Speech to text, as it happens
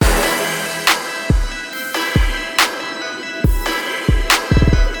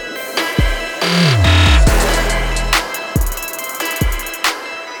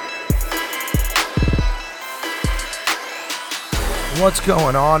What's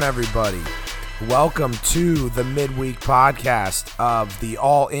going on, everybody? Welcome to the midweek podcast of the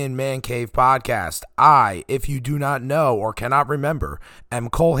All In Man Cave podcast. I, if you do not know or cannot remember, am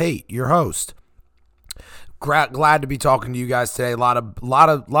Cole Haight, your host. Glad to be talking to you guys today. A lot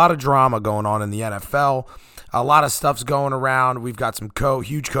of drama going on in the NFL. A lot of stuff's going around. We've got some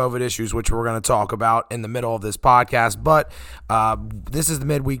huge COVID issues, which we're going to talk about in the middle of this podcast. But this is the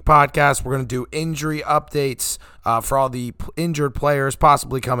midweek podcast. We're going to do injury updates for all the injured players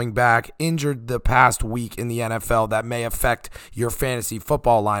possibly coming back, injured the past week in the NFL that may affect your fantasy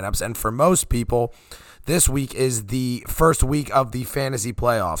football lineups. And for most people, this week is the first week of the fantasy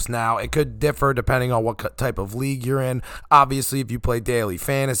playoffs. Now, it could differ depending on what type of league you're in. Obviously, if you play daily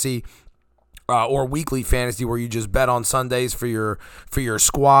fantasy, or weekly fantasy where you just bet on Sundays for your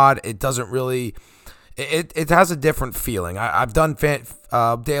squad, it doesn't really it has a different feeling. I've done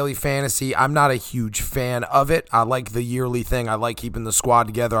daily fantasy. I'm not a huge fan of it. I like the yearly thing. I like keeping the squad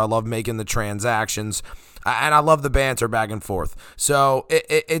together. I love making the transactions. And I love the banter back and forth. So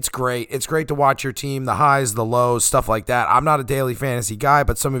it's great. It's great to watch your team, the highs, the lows, stuff like that. I'm not a daily fantasy guy,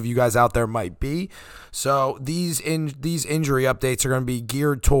 but some of you guys out there might be. So these injury updates are going to be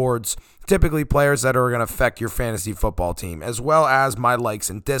geared towards typically players that are going to affect your fantasy football team, as well as my likes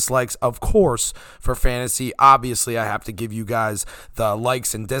and dislikes. Of course, for fantasy, obviously I have to give you guys the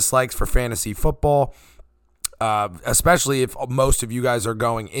likes and dislikes for fantasy football. Especially if most of you guys are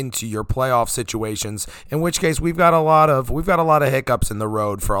going into your playoff situations, in which case we've got a lot of hiccups in the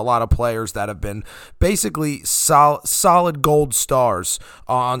road for a lot of players that have been basically solid gold stars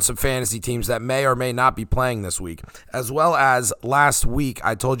on some fantasy teams that may or may not be playing this week. As well as last week,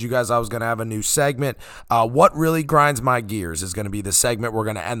 I told you guys I was going to have a new segment. What really grinds my gears is going to be the segment we're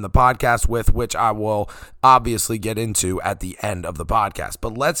going to end the podcast with, which I will obviously get into at the end of the podcast.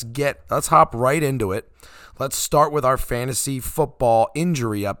 But let's hop right into it. Let's start with our fantasy football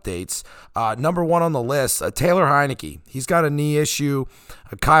injury updates. Number one on the list, Taylor Heinicke. He's got a knee issue.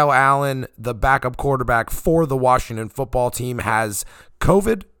 Kyle Allen, the backup quarterback for the Washington football team, has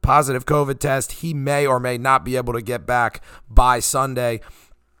positive COVID test. He may or may not be able to get back by Sunday.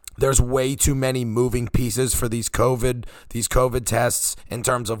 There's way too many moving pieces for these COVID tests in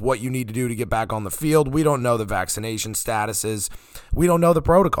terms of what you need to do to get back on the field. We don't know the vaccination statuses. We don't know the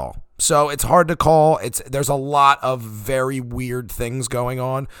protocol. So it's hard to call. There's a lot of very weird things going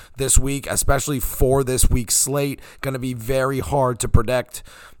on this week, especially for this week's slate. Going to be very hard to predict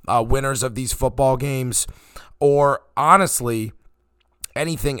winners of these football games, or honestly,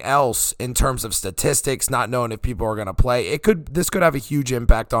 anything else in terms of statistics, not knowing if people are going to play. This could have a huge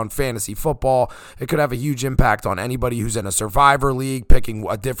impact on fantasy football. It could have a huge impact on anybody who's in a survivor league, picking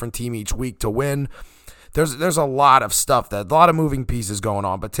a different team each week to win. There's a lot of stuff, a lot of moving pieces going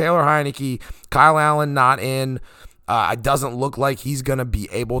on. But Taylor Heinicke, Kyle Allen not in. It doesn't look like he's going to be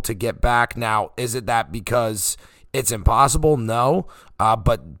able to get back. Now, is it that because it's impossible? No.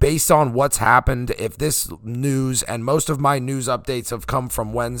 But based on what's happened, if this news, and most of my news updates have come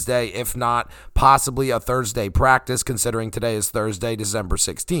from Wednesday, if not possibly a Thursday practice, considering today is Thursday, December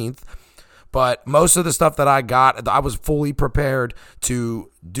 16th. But most of the stuff that I got, I was fully prepared to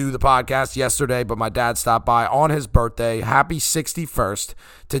do the podcast yesterday, but my dad stopped by on his birthday. Happy 61st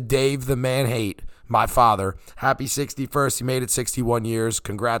to Dave the Man Haight, my father. Happy 61st. He made it 61 years.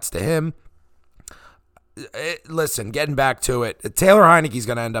 Congrats to him. Listen, getting back to it, Taylor Heinicke's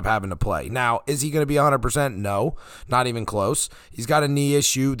going to end up having to play. Now, is he going to be 100%? No, not even close. He's got a knee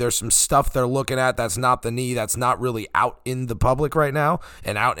issue. There's some stuff they're looking at that's not the knee, that's not really out in the public right now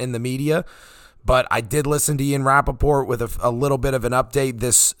and out in the media. But I did listen to Ian Rappaport with a little bit of an update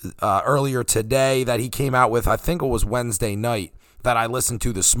this earlier today that he came out with, I think it was Wednesday night, that I listened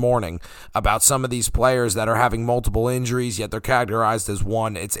to this morning about some of these players that are having multiple injuries, yet they're categorized as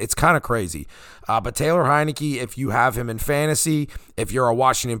one. It's kind of crazy. But Taylor Heinicke, if you have him in fantasy, if you're a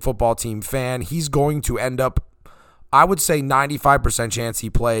Washington football team fan, he's going to end up, I would say 95% chance he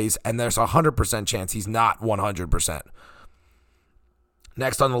plays, and there's a 100% chance he's not 100%.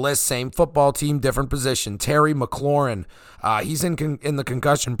 Next on the list, same football team, different position, Terry McLaurin. He's in the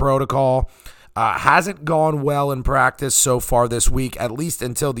concussion protocol. Hasn't gone well in practice so far this week, at least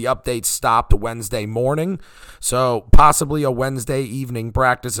until the update stopped Wednesday morning. So possibly a Wednesday evening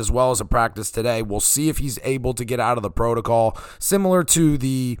practice as well as a practice today. We'll see if he's able to get out of the protocol, similar to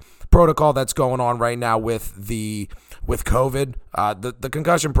the protocol that's going on right now with COVID. The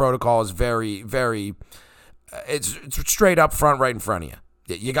concussion protocol is very, very, it's straight up front, right in front of you.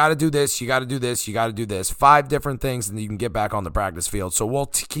 You got to do this, you got to do this, you got to do this. 5 different things, and you can get back on the practice field. So we'll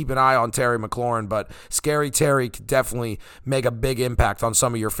keep an eye on Terry McLaurin, but Scary Terry could definitely make a big impact on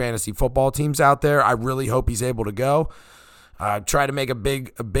some of your fantasy football teams out there. I really hope he's able to go. Tried to make a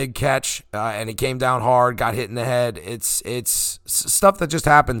big catch, and he came down hard, got hit in the head. It's stuff that just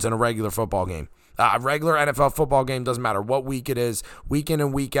happens in a regular football game. A regular NFL football game, doesn't matter what week it is, week in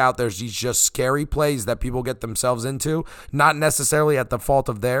and week out, there's these just scary plays that people get themselves into, not necessarily at the fault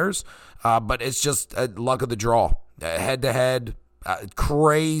of theirs, but it's just luck of the draw. Head-to-head,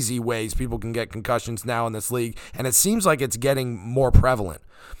 crazy ways people can get concussions now in this league, and it seems like it's getting more prevalent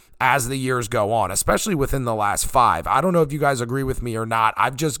as the years go on, especially within the last 5. I don't know if you guys agree with me or not. I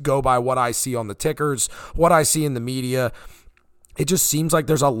just go by what I see on the tickers, what I see in the media. It just seems like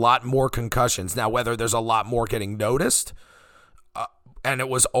there's a lot more concussions. Now, whether there's a lot more getting noticed, and it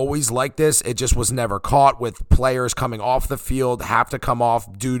was always like this, it just was never caught, with players coming off the field, have to come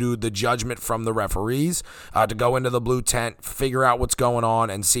off due to the judgment from the referees, to go into the blue tent, figure out what's going on,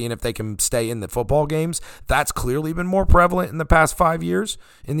 and seeing if they can stay in the football games. That's clearly been more prevalent in the past 5 years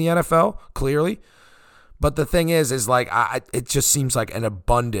in the NFL, clearly. But the thing is like, it just seems like an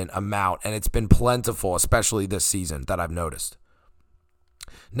abundant amount, and it's been plentiful, especially this season, that I've noticed.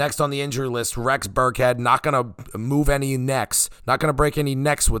 Next on the injury list, Rex Burkhead, not going to move any necks, not going to break any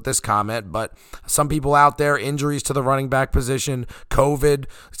necks with this comment, but some people out there, injuries to the running back position, COVID,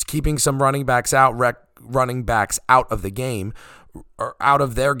 it's keeping some running backs out of the game, or out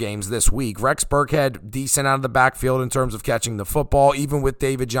of their games this week. Rex Burkhead, decent out of the backfield in terms of catching the football, even with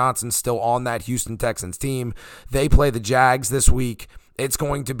David Johnson still on that Houston Texans team. They play the Jags this week. It's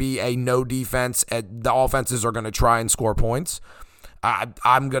going to be a no defense. The offenses are going to try and score points.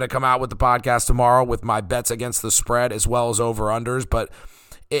 I'm going to come out with the podcast tomorrow with my bets against the spread as well as over-unders. But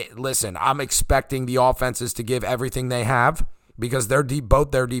listen, I'm expecting the offenses to give everything they have because both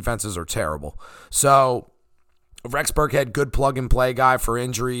their defenses are terrible. So Rex Burkhead, good plug-and-play guy for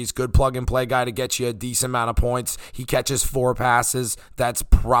injuries, good plug-and-play guy to get you a decent amount of points. He catches 4 passes. That's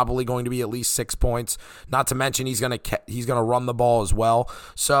probably going to be at least 6 points. Not to mention he's going to run the ball as well.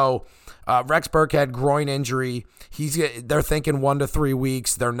 So Rex Burkhead, groin injury. They're thinking 1 to 3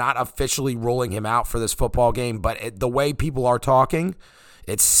 weeks. They're not officially ruling him out for this football game, but the way people are talking,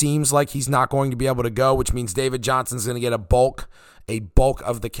 it seems like he's not going to be able to go, which means David Johnson's going to get a bulk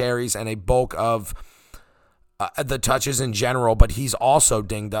of the carries and a bulk of the touches in general, but he's also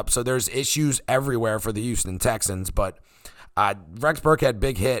dinged up. So there's issues everywhere for the Houston Texans, but Rex Burkhead,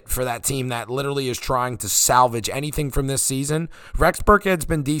 big hit for that team that literally is trying to salvage anything from this season. Rex Burkhead's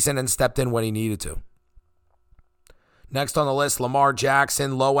been decent and stepped in when he needed to. Next on the list, Lamar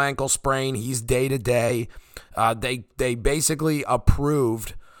Jackson, low ankle sprain. He's day-to-day. They basically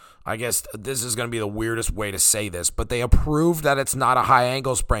approved, I guess this is going to be the weirdest way to say this, but they approved that it's not a high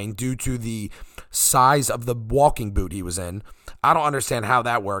ankle sprain due to the size of the walking boot he was in. I don't understand how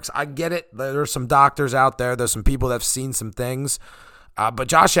that works. I get it. There's some doctors out there. There's some people that have seen some things. But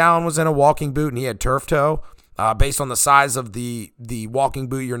Josh Allen was in a walking boot and he had turf toe. Based on the size of the walking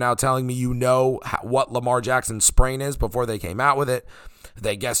boot, you're now telling me you know what Lamar Jackson's sprain is before they came out with it.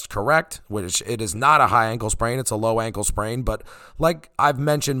 They guessed correct, which it is not a high ankle sprain. It's a low ankle sprain. But like I've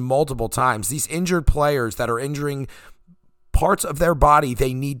mentioned multiple times, these injured players that are injuring parts of their body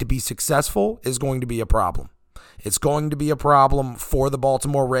they need to be successful is going to be a problem. It's going to be a problem for the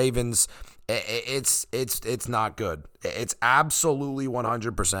Baltimore Ravens. It's not good. It's absolutely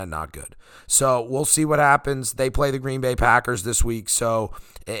 100% not good. So we'll see what happens. They play the Green Bay Packers this week. So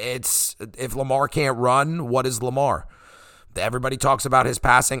if Lamar can't run, what is Lamar? Everybody talks about his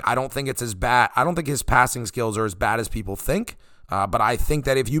passing. I don't think it's as bad. I don't think his passing skills are as bad as people think. But I think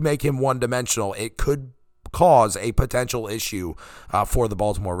that if you make him one-dimensional, it could cause a potential issue for the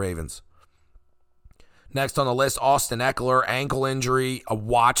Baltimore Ravens. Next on the list, Austin Ekeler, ankle injury.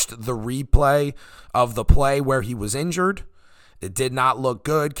 Watched the replay of the play where he was injured. It did not look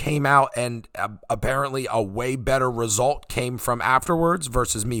good. Came out and apparently a way better result came from afterwards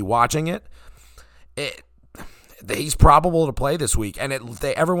versus me watching it. He's probable to play this week, and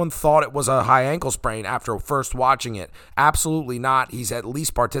everyone thought it was a high ankle sprain after first watching it. Absolutely not. He's at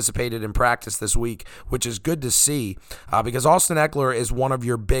least participated in practice this week, which is good to see because Austin Ekeler is one of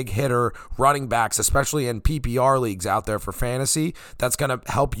your big hitter running backs, especially in PPR leagues out there for fantasy. That's going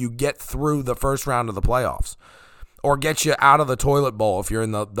to help you get through the first round of the playoffs or get you out of the toilet bowl if you're in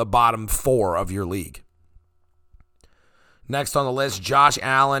the bottom 4 of your league. Next on the list, Josh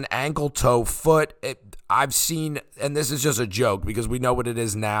Allen, ankle, toe, foot. I've seen, and this is just a joke because we know what it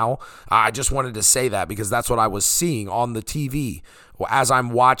is now. I just wanted to say that because that's what I was seeing on the TV as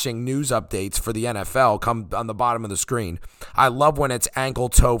I'm watching news updates for the NFL come on the bottom of the screen. I love when it's ankle,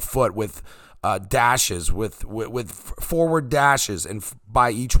 toe, foot with dashes, with forward dashes and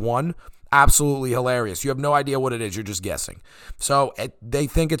by each one. absolutely hilarious. You have no idea what it is. You're just guessing. So they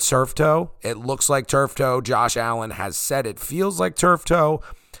think it's turf toe. It looks like turf toe. Josh Allen has said it feels like turf toe.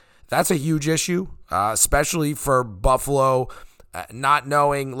 That's a huge issue, especially for Buffalo. Not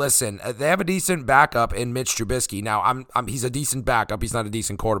knowing, listen, they have a decent backup in Mitch Trubisky. Now, he's a decent backup. He's not a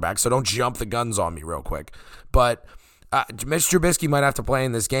decent quarterback, so don't jump the guns on me real quick. But Mitch Trubisky might have to play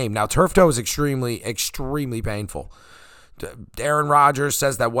in this game. Now, turf toe is extremely, extremely painful. Aaron Rodgers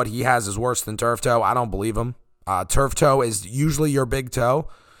says that what he has is worse than turf toe. I don't believe him. Turf toe is usually your big toe.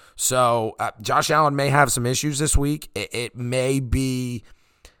 So Josh Allen may have some issues this week. It may be...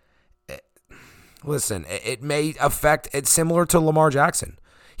 Listen, it may affect, it's similar to Lamar Jackson.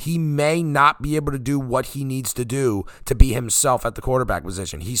 He may not be able to do what he needs to do to be himself at the quarterback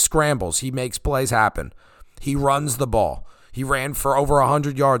position. He scrambles. He makes plays happen. He runs the ball. He ran for over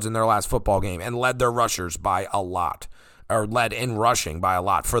 100 yards in their last football game and led their rushers by a lot, or led in rushing by a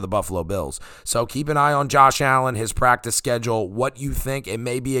lot for the Buffalo Bills. So keep an eye on Josh Allen, his practice schedule, what you think. It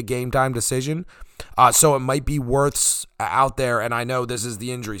may be a game time decision. So it might be worth out there, and I know this is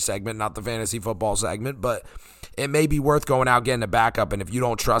the injury segment, not the fantasy football segment, but it may be worth going out getting a backup, and if you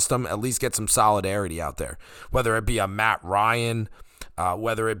don't trust them, at least get some solidarity out there, whether it be a Matt Ryan,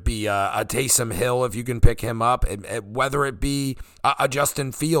 whether it be a Taysom Hill if you can pick him up, whether it be a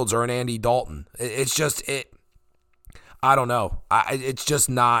Justin Fields or an Andy Dalton. I don't know. It's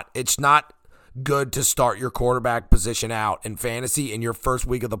not good to start your quarterback position out in fantasy in your first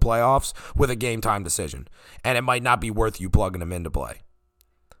week of the playoffs with a game time decision. And it might not be worth you plugging him into play.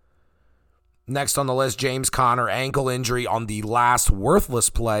 Next on the list, James Conner, ankle injury on the last worthless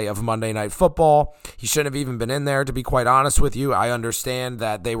play of Monday Night Football. He shouldn't have even been in there, to be quite honest with you. I understand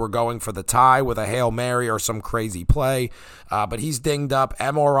that they were going for the tie with a Hail Mary or some crazy play, but he's dinged up,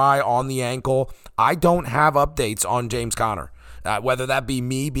 MRI on the ankle. I don't have updates on James Conner. Whether that be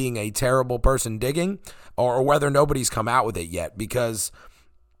me being a terrible person digging or whether nobody's come out with it yet, because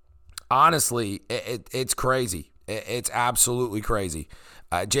honestly, it's crazy. It's absolutely crazy.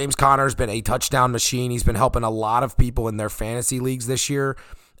 James Conner's been a touchdown machine. He's been helping a lot of people in their fantasy leagues this year.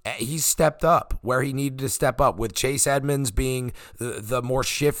 He's stepped up where he needed to step up, with Chase Edmonds being the more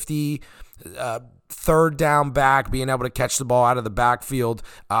shifty third down back, being able to catch the ball out of the backfield,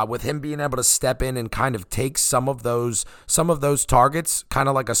 with him being able to step in and kind of take some of those targets, kind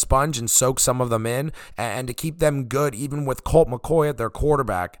of like a sponge, and soak some of them in, and to keep them good, even with Colt McCoy at their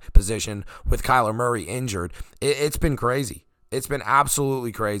quarterback position, with Kyler Murray injured. It's been crazy. It's been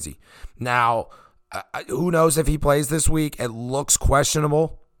absolutely crazy. Now, who knows if he plays this week? It looks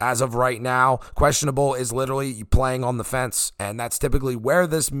questionable. As of right now, questionable is literally playing on the fence, and that's typically where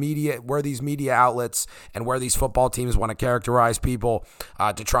these media outlets and where these football teams want to characterize people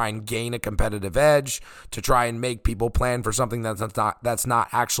to try and gain a competitive edge, to try and make people plan for something that's not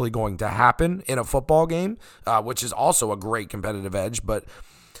actually going to happen in a football game, which is also a great competitive edge, but.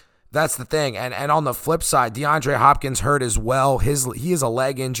 That's the thing. And on the flip side, DeAndre Hopkins hurt as well. He has a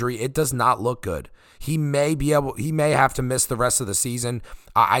leg injury. It does not look good. He may have to miss the rest of the season.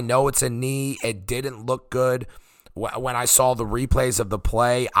 I know it's a knee. It didn't look good. When I saw the replays of the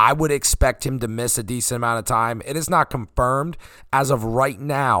play, I would expect him to miss a decent amount of time. It is not confirmed as of right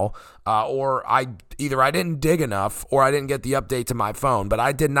now, or either I didn't dig enough or I didn't get the update to my phone, but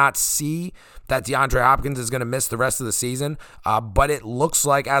I did not see that DeAndre Hopkins is going to miss the rest of the season, but it looks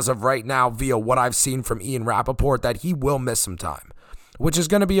like as of right now, via what I've seen from Ian Rappaport, that he will miss some time, which is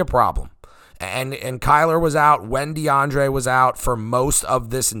going to be a problem. And Kyler was out when DeAndre was out for most of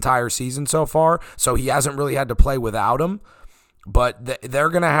this entire season so far, so he hasn't really had to play without him. But they're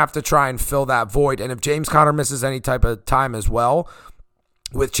going to have to try and fill that void. And if James Conner misses any type of time as well,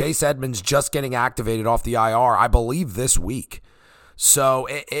 with Chase Edmonds just getting activated off the IR, I believe this week. So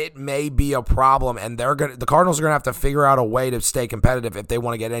it may be a problem, and the Cardinals are going to have to figure out a way to stay competitive if they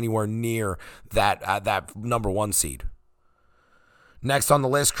want to get anywhere near that number one seed. Next on the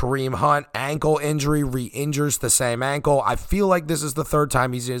list, Kareem Hunt, ankle injury, re-injures the same ankle. I feel like this is the third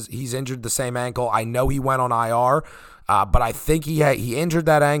time he's injured the same ankle. I know he went on IR, but I think he injured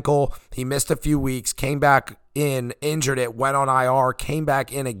that ankle. He missed a few weeks, came back in, injured it, went on IR, came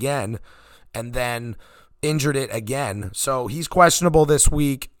back in again, and then injured it again. So he's questionable this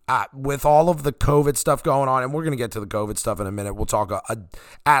week. With all of the COVID stuff going on, and we're going to get to the COVID stuff in a minute. We'll talk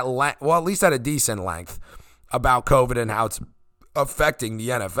at least at a decent length about COVID and how it's affecting the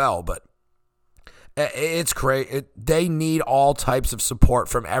NFL, but it's crazy. They need all types of support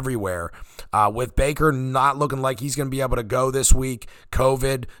from everywhere. With Baker not looking like he's going to be able to go this week,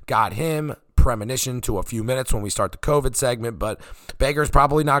 COVID got him. Premonition to a few minutes when we start the COVID segment, but Baker's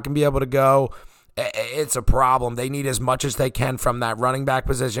probably not going to be able to go. It's a problem. They need as much as they can from that running back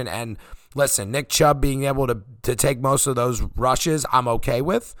position, and Listen, Nick Chubb being able to take most of those rushes, I'm okay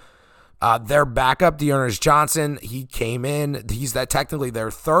with. Their backup, Dearness Johnson, he came in. He's technically their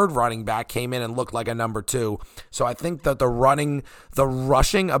third running back, came in and looked like a number 2. So I think that the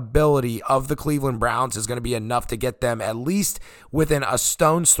rushing ability of the Cleveland Browns is going to be enough to get them at least within a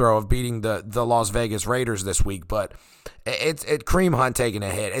stone's throw of beating the Las Vegas Raiders this week. But it's Kareem Hunt taking a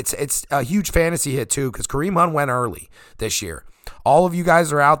hit. It's a huge fantasy hit too, because Kareem Hunt went early this year. All of you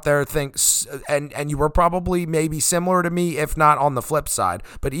guys are out there and you were probably maybe similar to me, if not on the flip side,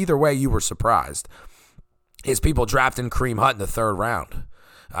 but either way, you were surprised. Is people drafting Kareem Hunt in the 3rd round,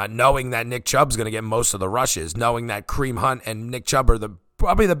 knowing that Nick Chubb's going to get most of the rushes, knowing that Kareem Hunt and Nick Chubb are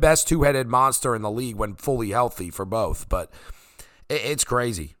probably the best two-headed monster in the league when fully healthy for both, but it's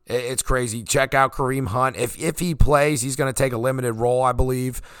crazy. It's crazy. Check out Kareem Hunt. If he plays, he's going to take a limited role, I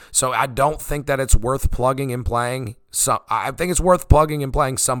believe. So I don't think that it's worth plugging and playing. I think it's worth plugging and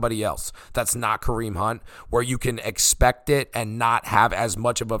playing somebody else that's not Kareem Hunt, where you can expect it and not have as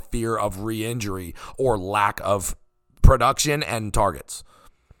much of a fear of re-injury or lack of production and targets.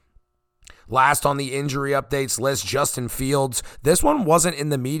 Last on the injury updates list, Justin Fields. This one wasn't in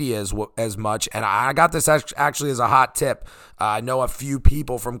the media as much, and I got this actually as a hot tip. I know a few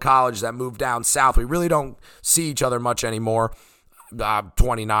people from college that moved down south. We really don't see each other much anymore.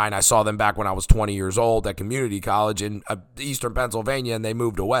 29, I saw them back when I was 20 years old at community college in eastern Pennsylvania, and they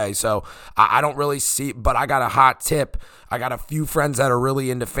moved away. So I don't really see, but I got a hot tip. I got a few friends that are really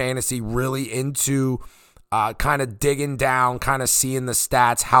into fantasy, really into kind of digging down, kind of seeing the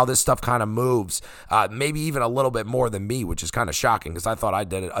stats, how this stuff kind of moves, maybe even a little bit more than me, which is kind of shocking because I thought I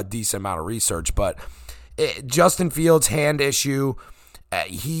did a decent amount of research. But Justin Fields' hand issue,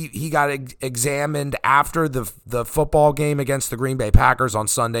 he got examined after the football game against the Green Bay Packers on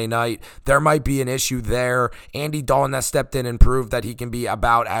Sunday night. There might be an issue there. Andy Dalton has stepped in and proved that he can be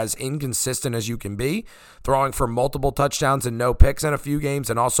about as inconsistent as you can be, throwing for multiple touchdowns and no picks in a few games,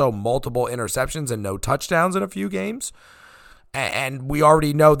 and also multiple interceptions and no touchdowns in a few games. And we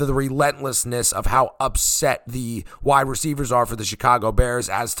already know the relentlessness of how upset the wide receivers are for the Chicago Bears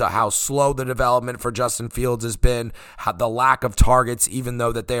as to how slow the development for Justin Fields has been, how the lack of targets, even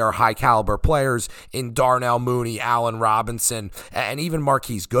though that they are high caliber players in Darnell Mooney, Allen Robinson, and even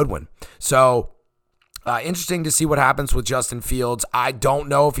Marquise Goodwin. So interesting to see what happens with Justin Fields. I don't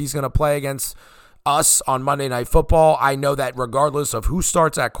know if he's going to play against us on Monday Night Football. I know that regardless of who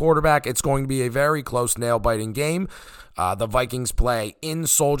starts at quarterback, it's going to be a very close, nail-biting game. The Vikings play in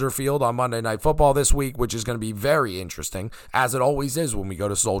Soldier Field on Monday Night Football this week, which is going to be very interesting, as it always is when we go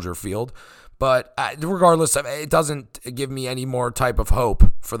to Soldier Field. But regardless, it doesn't give me any more type of hope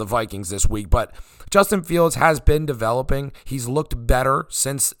for the Vikings this week. But Justin Fields has been developing. He's looked better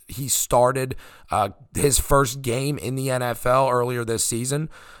since he started his first game in the NFL earlier this season.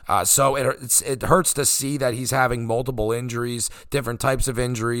 So it hurts to see that he's having multiple injuries, different types of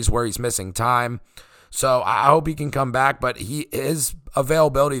injuries where he's missing time. So I hope he can come back, but his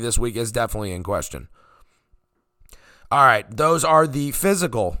availability this week is definitely in question. All right, those are the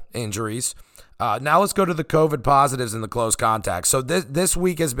physical injuries. Now let's go to the COVID positives and the close contacts. So this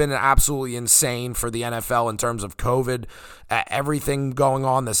week has been absolutely insane for the NFL in terms of COVID. Everything going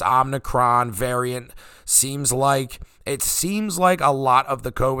on, this Omicron variant seems like a lot of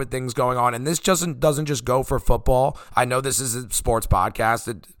the COVID things going on, and this doesn't just go for football. I know this is a sports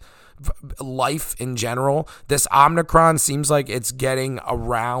podcast. Life in general, this Omicron seems like it's getting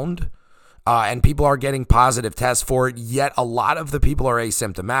around, and people are getting positive tests for it, yet a lot of the people are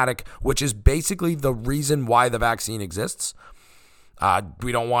asymptomatic, which is basically the reason why the vaccine exists.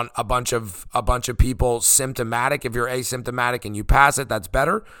 We don't want a bunch of people symptomatic. If you're asymptomatic and you pass it, that's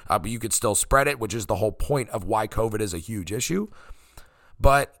better, but you could still spread it, which is the whole point of why COVID is a huge issue.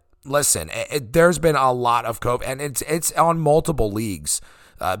 But listen, there's been a lot of COVID, and it's on multiple leagues.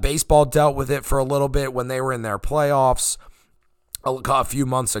 Baseball dealt with it for a little bit when they were in their playoffs a few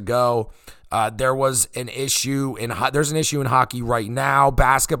months ago. There's an issue in hockey right now.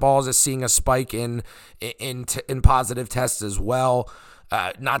 Basketball is seeing a spike in positive tests as well.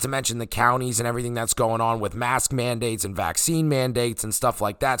 Not to mention the counties and everything that's going on with mask mandates and vaccine mandates and stuff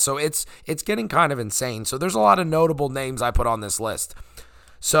like that. So it's getting kind of insane. So there's a lot of notable names I put on this list.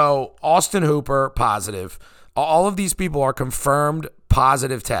 So Austin Hooper, positive. All of these people are confirmed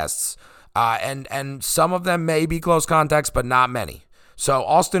positive tests, and some of them may be close contacts, but not many. So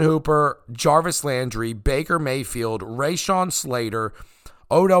Austin Hooper, Jarvis Landry, Baker Mayfield, Rashawn Slater,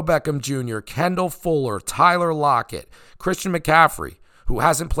 Odell Beckham Jr., Kendall Fuller, Tyler Lockett, Christian McCaffrey, who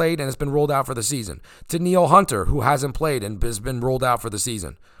hasn't played and has been ruled out for the season, Danielle Hunter, who hasn't played and has been ruled out for the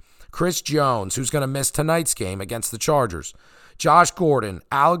season, Chris Jones, who's going to miss tonight's game against the Chargers, Josh Gordon,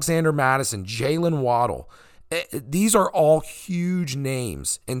 Alexander Mattison, Jalen Waddle. These are all huge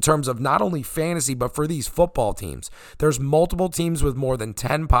names in terms of not only fantasy, but for these football teams. There's multiple teams with more than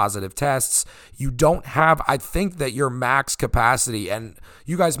 10 positive tests. You don't have, I think that your max capacity, and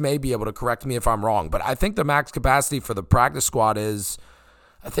you guys may be able to correct me if I'm wrong, but I think the max capacity for the practice squad is,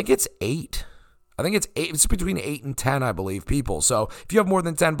 I think it's 8. I think it's 8. It's between 8 and 10, I believe, people. So if you have more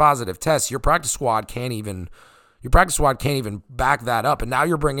than 10 positive tests, your practice squad can't even back that up. And now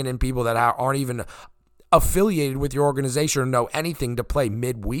you're bringing in people that aren't even affiliated with your organization or know anything to play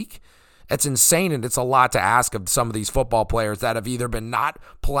midweek. It's insane, and it's a lot to ask of some of these football players that have either been not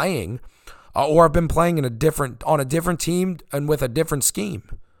playing or have been playing on a different team and with a different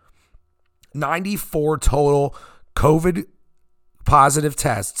scheme. 94 total COVID positive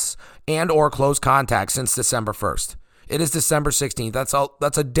tests and or close contacts since December 1st. It is December 16th.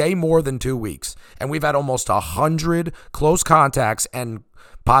 That's a day more than 2 weeks, and we've had almost 100 close contacts and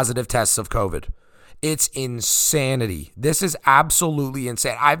positive tests of COVID. It's insanity. This is absolutely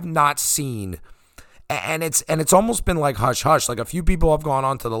insane. I've not seen, and it's almost been like hush hush. Like a few people have gone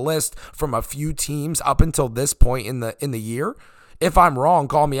onto the list from a few teams up until this point in the year. If I'm wrong,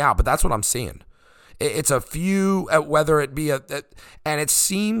 call me out, but that's what I'm seeing. It's a few, whether it be and it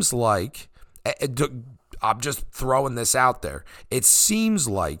seems like, I'm just throwing this out there. It seems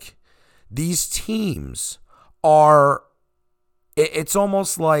like these teams are. It's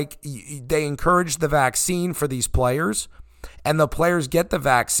almost like they encourage the vaccine for these players, and the players get the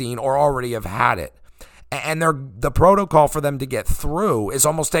vaccine or already have had it. And the protocol for them to get through is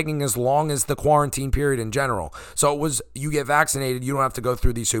almost taking as long as the quarantine period in general. So it was, you get vaccinated, you don't have to go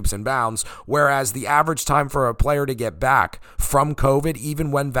through these hoops and bounds, whereas the average time for a player to get back from COVID,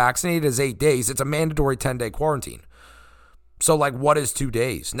 even when vaccinated, is 8 days. It's a mandatory 10-day quarantine. So, like, what is 2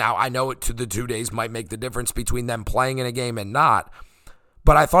 days? Now, I know the 2 days might make the difference between them playing in a game and not,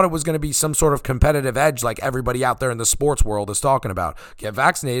 but I thought it was going to be some sort of competitive edge like everybody out there in the sports world is talking about. Get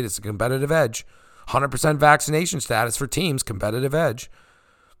vaccinated, it's a competitive edge. 100% vaccination status for teams, competitive edge.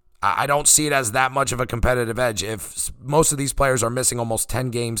 I don't see it as that much of a competitive edge if most of these players are missing almost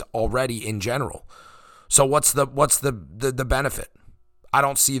 10 games already in general. So what's the benefit? I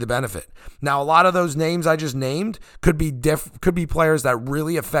don't see the benefit. Now, a lot of those names I just named could be players that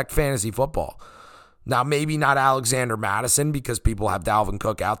really affect fantasy football. Now, maybe not Alexander Mattison because people have Dalvin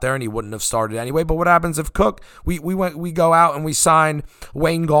Cook out there and he wouldn't have started anyway. But what happens if Cook, we go out and we sign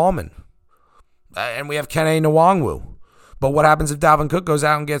Wayne Gallman and we have Kene Nwangwu? But what happens if Dalvin Cook goes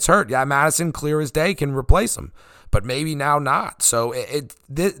out and gets hurt? Yeah, Mattison, clear as day, can replace him. But maybe now not. So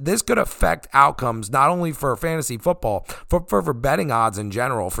this could affect outcomes not only for fantasy football, for betting odds in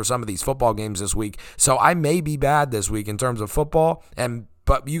general for some of these football games this week. So I may be bad this week in terms of football,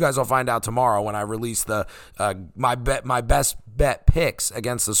 but you guys will find out tomorrow when I release the my best bet picks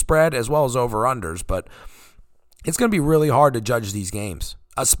against the spread as well as over-unders. But it's going to be really hard to judge these games,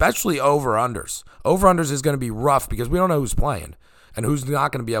 especially over-unders. Over-unders is going to be rough because we don't know who's playing and who's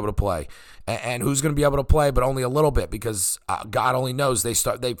not going to be able to play, and who's going to be able to play, but only a little bit because God only knows they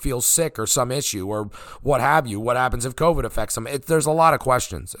feel sick or some issue or what have you. What happens if COVID affects them? There's a lot of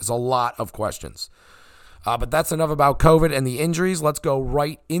questions. It's a lot of questions. But that's enough about COVID and the injuries. Let's go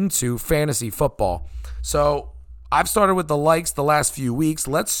right into fantasy football. So I've started with the likes the last few weeks.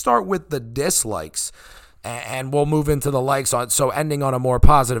 Let's start with the dislikes, and we'll move into the likes. So ending on a more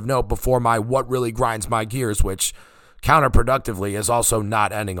positive note before my what really grinds my gears, which counterproductively is also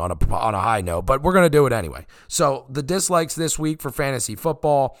not ending on a high note, but we're going to do it anyway. So the dislikes this week for fantasy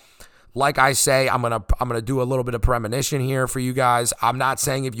football, like I say, I'm going to do a little bit of premonition here for you guys. I'm not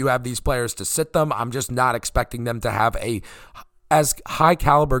saying if you have these players to sit them. I'm just not expecting them to have as high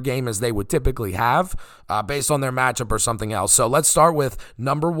caliber game as they would typically have based on their matchup or something else. So let's start with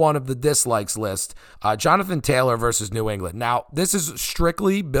number one of the dislikes list, Jonathan Taylor versus New England. Now, this is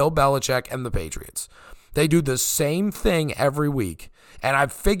strictly Bill Belichick and the Patriots. They do the same thing every week, and I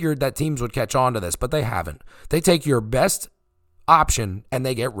figured that teams would catch on to this, but they haven't. They take your best option, and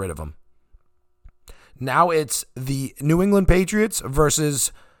they get rid of them. Now it's the New England Patriots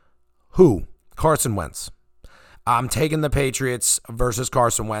versus who? Carson Wentz. I'm taking the Patriots versus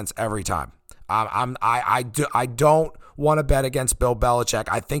Carson Wentz every time. I don't want to bet against Bill Belichick.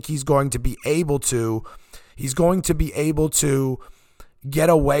 I think he's going to be able to get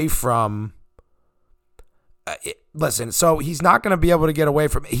away from. Listen, so he's not going to be able to get away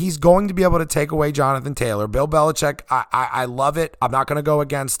from it. He's going to be able to take away Jonathan Taylor. Bill Belichick, I love it. I'm not going to go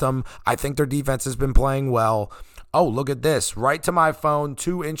against him. I think their defense has been playing well. Oh, look at this. Right to my phone,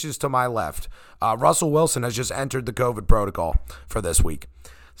 2 inches to my left. Russell Wilson has just entered the COVID protocol for this week.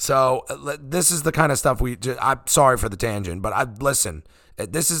 So this is the kind of stuff I'm sorry for the tangent, but listen,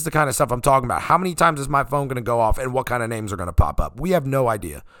 this is the kind of stuff I'm talking about. How many times is my phone going to go off and what kind of names are going to pop up? We have no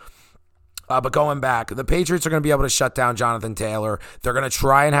idea. But going back, the Patriots are going to be able to shut down Jonathan Taylor. They're going to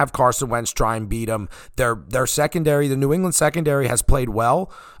try and have Carson Wentz try and beat him. Their secondary, the New England secondary, has played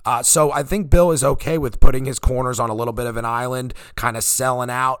well. So I think Bill is okay with putting his corners on a little bit of an island, kind of selling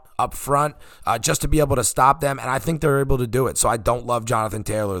out up front just to be able to stop them. And I think they're able to do it. So I don't love Jonathan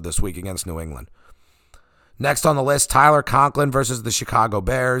Taylor this week against New England. Next on the list, Tyler Conklin versus the Chicago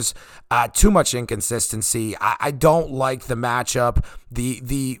Bears. Too much inconsistency. I don't like the matchup.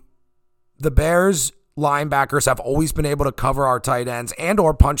 The Bears linebackers have always been able to cover our tight ends and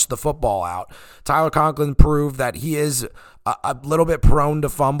or punch the football out. Tyler Conklin proved that he is a little bit prone to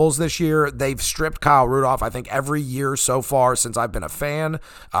fumbles this year. They've stripped Kyle Rudolph, I think, every year so far since I've been a fan,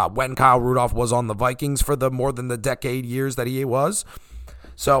 when Kyle Rudolph was on the Vikings for the more than the decade years that he was.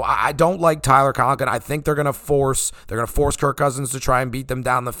 So I don't like Tyler Conklin. I think they're going to force Kirk Cousins to try and beat them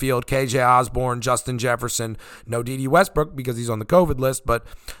down the field. KJ Osborne, Justin Jefferson, no Dede Westbrook because he's on the COVID list, but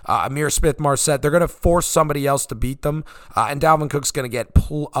Amir Smith-Marset, they're going to force somebody else to beat them. And Dalvin Cook's going to get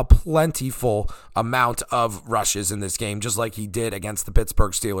a plentiful amount of rushes in this game, just like he did against the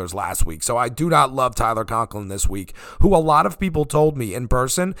Pittsburgh Steelers last week. So I do not love Tyler Conklin this week, who a lot of people told me in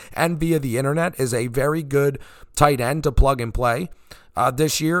person and via the internet is a very good tight end to plug and play.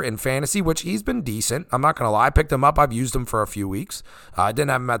 This year in fantasy, which he's been decent. I'm not going to lie. I picked him up. I've used him for a few weeks. I didn't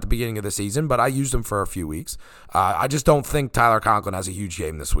have him at the beginning of the season, but I used him for a few weeks. I just don't think Tyler Conklin has a huge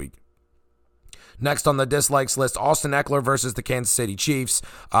game this week. Next on the dislikes list, Austin Eckler versus the Kansas City Chiefs.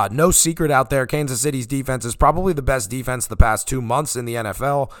 No secret out there, Kansas City's defense is probably the best defense the past 2 months in the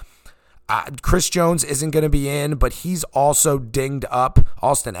NFL. Chris Jones isn't going to be in, but he's also dinged up.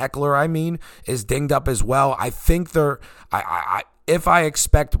 Austin Eckler, is dinged up as well. I think if I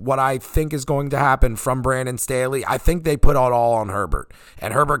expect what I think is going to happen from Brandon Staley, I think they put it all on Herbert.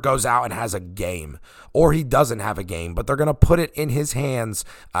 And Herbert goes out and has a game. Or he doesn't have a game, but they're going to put it in his hands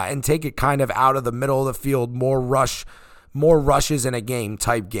and take it kind of out of the middle of the field, more rushes in a game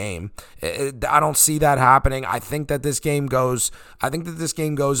type game. I don't see that happening. I think that this game goes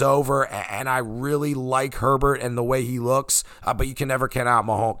over, and I really like Herbert and the way he looks, but you can never count out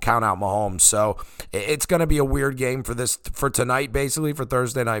Mahomes. So it's going to be a weird game for tonight, basically for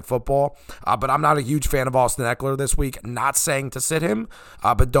Thursday Night Football. But I'm not a huge fan of Austin Eckler this week. Not saying to sit him,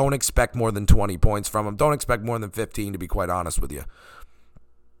 but don't expect more than 20 points from him. Don't expect more than 15, to be quite honest with you.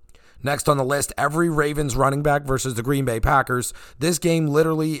 Next on the list, every Ravens running back versus the Green Bay Packers. This game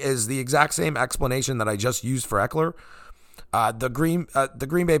literally is the exact same explanation that I just used for Eckler. The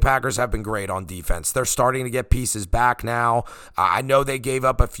Green Bay Packers have been great on defense. They're starting to get pieces back now. I know they gave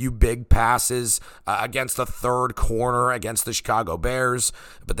up a few big passes against the third corner against the Chicago Bears,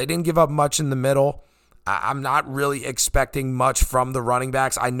 but they didn't give up much in the middle. I'm not really expecting much from the running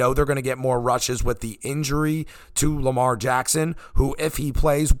backs. I know they're going to get more rushes with the injury to Lamar Jackson, who, if he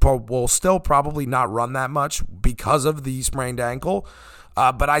plays, will still probably not run that much because of the sprained ankle.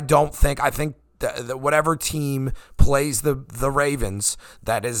 But I think that whatever team plays the Ravens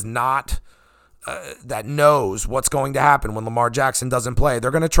that is not that knows what's going to happen when Lamar Jackson doesn't play,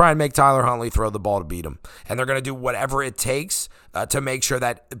 they're going to try and make Tyler Huntley throw the ball to beat him, and they're going to do whatever it takes to make sure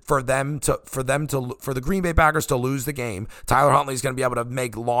that for the Green Bay Packers to lose the game, Tyler Huntley is going to be able to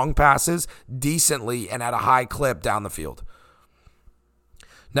make long passes decently and at a high clip down the field.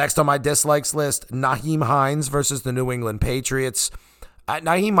 Next on my dislikes list, Nyheim Hines versus the New England Patriots.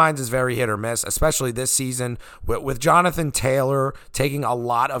 Nyheim Hines is very hit or miss, especially this season. With Jonathan Taylor taking a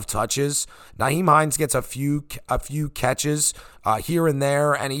lot of touches, Nyheim Hines gets a few catches here and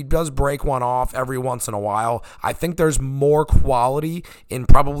there, and he does break one off every once in a while. I think there's more quality in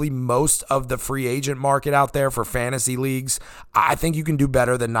probably most of the free agent market out there for fantasy leagues. I think you can do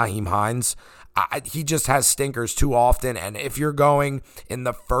better than Nyheim Hines. He just has stinkers too often, and if you're going in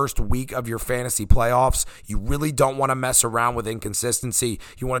the first week of your fantasy playoffs, you really don't want to mess around with inconsistency.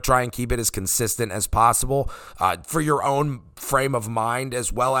 You want to try and keep it as consistent as possible for your own frame of mind,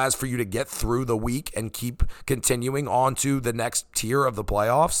 as well as for you to get through the week and keep continuing on to the next tier of the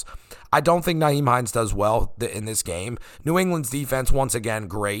playoffs. I don't think Nyheim Hines does well in this game. New England's defense, once again,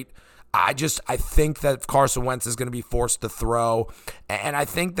 great. I think that Carson Wentz is going to be forced to throw, and I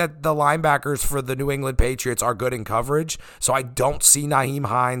think that the linebackers for the New England Patriots are good in coverage, so I don't see Nyheim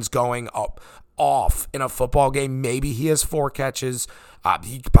Hines going off in a football game. Maybe he has 4 catches.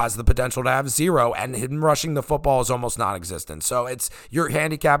 He has the potential to have 0, and him rushing the football is almost non-existent. So you're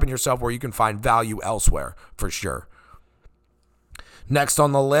handicapping yourself where you can find value elsewhere for sure. Next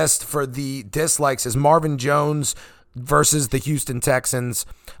on the list for the dislikes is Marvin Jones versus the Houston Texans.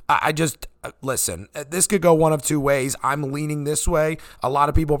 I just, listen, this could go one of two ways. I'm leaning this way. A lot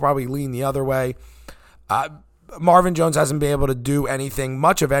of people probably lean the other way. Marvin Jones hasn't been able to do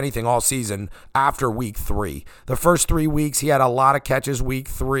much of anything all season after week 3. The first 3 weeks, he had a lot of catches week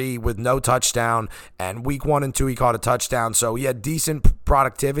 3 with no touchdown, and week 1 and 2, he caught a touchdown. So he had decent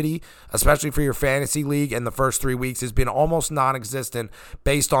productivity, especially for your fantasy league, in the first 3 weeks. Has been almost non-existent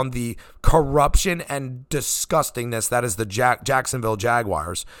based on the corruption and disgustingness that is the Jacksonville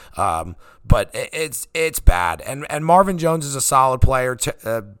Jaguars. But it's bad. And Marvin Jones is a solid player.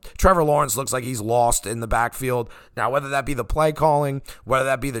 Trevor Lawrence looks like he's lost in the backfield. Now, whether that be the play calling, whether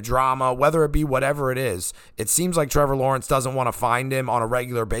that be the drama, whether it be whatever it is, it seems like Trevor Lawrence doesn't want to find him on a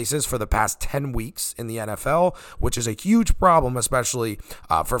regular basis for the past 10 weeks in the NFL, which is a huge problem, especially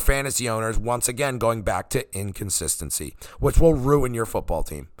for fantasy owners, once again, going back to inconsistency, which will ruin your football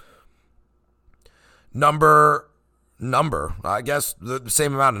team. I guess the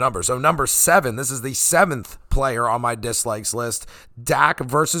same amount of numbers. So number 7, this is the 7th player on my dislikes list. Dak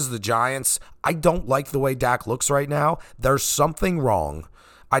versus the Giants. I don't like the way Dak looks right now. There's something wrong.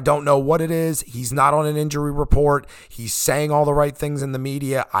 I don't know what it is. He's not on an injury report. He's saying all the right things in the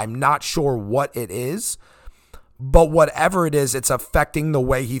media. I'm not sure what it is. But whatever it is, it's affecting the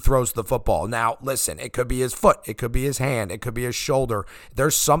way he throws the football. Now, listen, it could be his foot. It could be his hand. It could be his shoulder.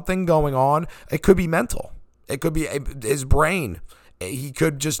 There's something going on. It could be mental. It could be his brain. He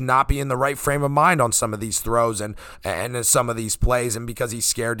could just not be in the right frame of mind on some of these throws and some of these plays, and because he's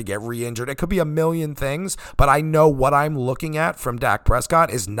scared to get re-injured. It could be a million things, but I know what I'm looking at from Dak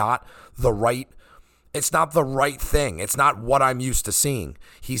Prescott is not the right. It's not the right thing. It's not what I'm used to seeing.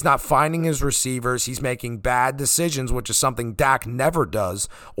 He's not finding his receivers. He's making bad decisions, which is something Dak never does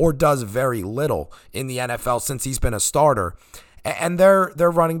or does very little in the NFL since he's been a starter. And their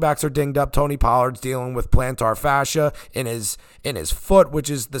running backs are dinged up. Tony Pollard's dealing with plantar fascia in his foot,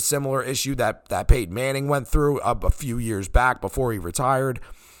 which is the similar issue that Peyton Manning went through a few years back before he retired.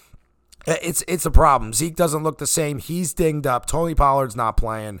 It's a problem. Zeke doesn't look the same. He's dinged up. Tony Pollard's not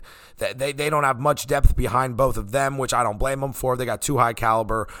playing. They don't have much depth behind both of them, which I don't blame them for. They got 2 high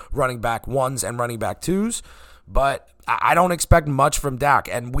caliber running back 1s and running back 2s. But I don't expect much from Dak.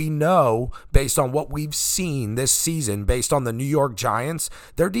 And we know, based on what we've seen this season, based on the New York Giants,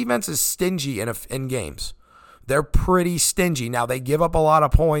 their defense is stingy in games. They're pretty stingy. Now, they give up a lot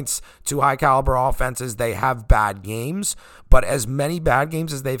of points to high-caliber offenses. They have bad games. But as many bad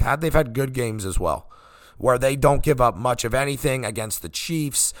games as they've had good games as well, where they don't give up much of anything against the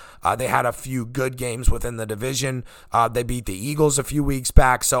Chiefs. They had a few good games within the division. They beat the Eagles a few weeks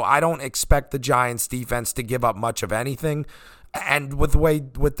back. So I don't expect the Giants defense to give up much of anything. And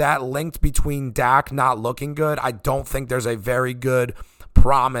with that linked between Dak not looking good, I don't think there's a very good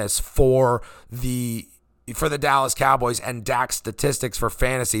promise for the Dallas Cowboys and Dak's statistics for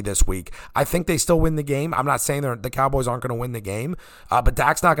fantasy this week. I think they still win the game. I'm not saying the Cowboys aren't going to win the game, but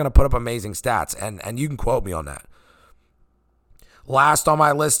Dak's not going to put up amazing stats, and you can quote me on that. Last on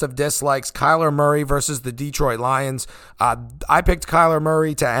my list of dislikes, Kyler Murray versus the Detroit Lions. I picked Kyler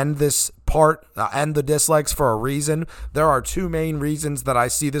Murray to end this part, end the dislikes for a reason. There are 2 main reasons that I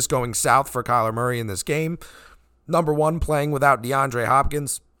see this going south for Kyler Murray in this game. Number 1, playing without DeAndre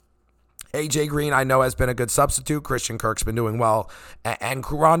Hopkins. A.J. Green, I know, has been a good substitute. Christian Kirk's been doing well. And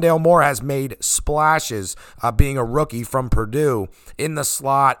Rondale Moore has made splashes being a rookie from Purdue in the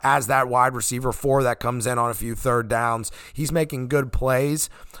slot as that wide receiver 4 that comes in on a few third downs. He's making good plays.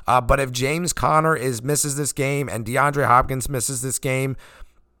 But if James Conner misses this game and DeAndre Hopkins misses this game,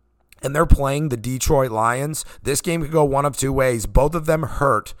 and they're playing the Detroit Lions, this game could go one of 2 ways. Both of them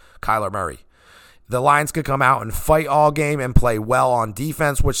hurt Kyler Murray. The Lions could come out and fight all game and play well on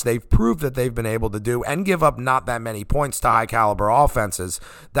defense, which they've proved that they've been able to do, and give up not that many points to high-caliber offenses.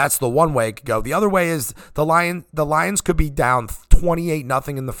 That's the one way it could go. The other way is the Lions could be down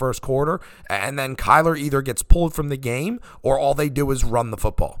 28-0 in the first quarter, and then Kyler either gets pulled from the game or all they do is run the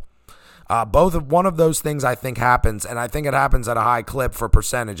football. One of those things I think happens, and I think it happens at a high clip for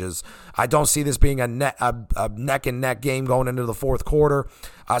percentages. I don't see this being a neck-and-neck game going into the fourth quarter.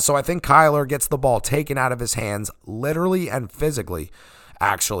 So I think Kyler gets the ball taken out of his hands, literally and physically,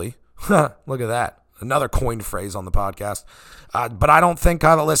 actually. Look at that. Another coined phrase on the podcast. But I don't think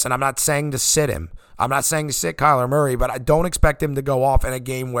Kyler, listen, I'm not saying to sit him. I'm not saying to sit Kyler Murray, but I don't expect him to go off in a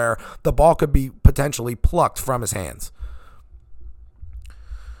game where the ball could be potentially plucked from his hands.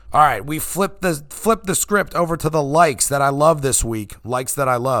 All right, we flipped the script over to the likes that I love this week. Likes that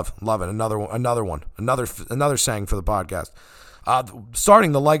I love. Love it. Another one. Another saying for the podcast.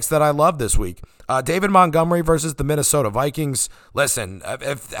 Starting the likes that I love this week. David Montgomery versus the Minnesota Vikings. Listen,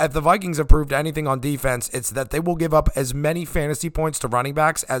 if the Vikings have proved anything on defense, it's that they will give up as many fantasy points to running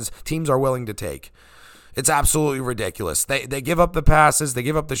backs as teams are willing to take. It's absolutely ridiculous. They give up the passes. They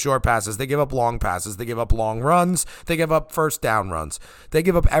give up the short passes. They give up long passes. They give up long runs. They give up first down runs. They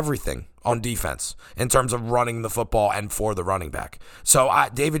give up everything on defense in terms of running the football and for the running back. So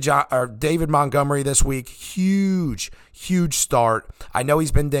David Montgomery this week, huge start. I know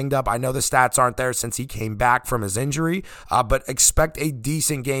he's been dinged up. I know the stats aren't there since he came back from his injury, but expect a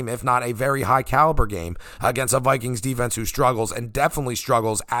decent game, if not a very high caliber game, against a Vikings defense who struggles and definitely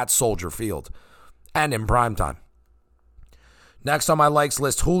struggles at Soldier Field and in primetime. Next on my likes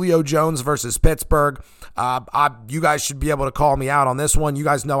list, Julio Jones versus Pittsburgh. You guys should be able to call me out on this one. You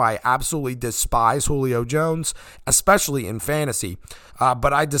guys know I absolutely despise Julio Jones, especially in fantasy.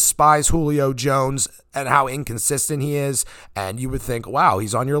 But I despise Julio Jones and how inconsistent he is. And you would think, wow,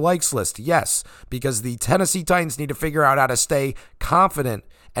 he's on your likes list. Yes, because the Tennessee Titans need to figure out how to stay confident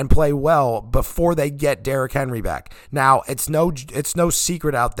and play well before they get Derrick Henry back. Now, it's no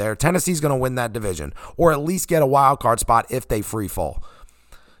secret out there. Tennessee's going to win that division, or at least get a wild card spot if they free fall.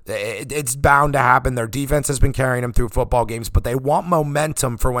 It's bound to happen. Their defense has been carrying them through football games, but they want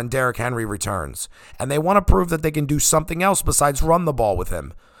momentum for when Derrick Henry returns. And they want to prove that they can do something else besides run the ball with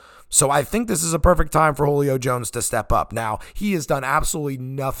him. So I think this is a perfect time for Julio Jones to step up. Now, he has done absolutely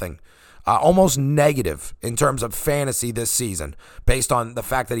nothing. Almost negative in terms of fantasy this season, based on the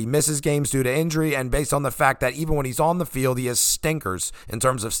fact that he misses games due to injury and based on the fact that even when he's on the field, he has stinkers in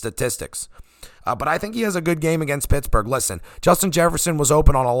terms of statistics. But I think he has a good game against Pittsburgh. Listen, Justin Jefferson was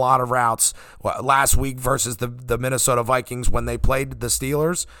open on a lot of routes last week versus the Minnesota Vikings when they played the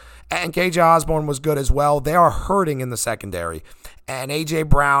Steelers. And KJ Osborne was good as well. They are hurting in the secondary. And A.J.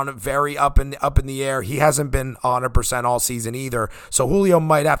 Brown, very up in the air. He hasn't been 100% all season either. So Julio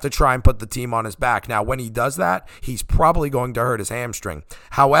might have to try and put the team on his back. Now, when he does that, he's probably going to hurt his hamstring.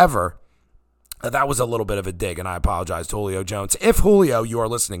 However, that was a little bit of a dig, and I apologize to Julio Jones. If Julio, you are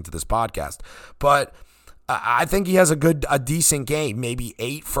listening to this podcast. But I think he has a decent game, maybe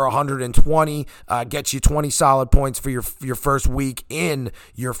 8 for 120, gets you 20 solid points for your first week in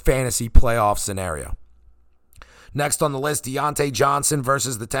your fantasy playoff scenario. Next on the list, Deontay Johnson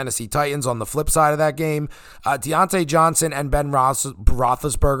versus the Tennessee Titans. On the flip side of that game, Deontay Johnson and Ben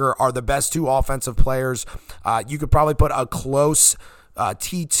Roethlisberger are the best two offensive players. You could probably put a close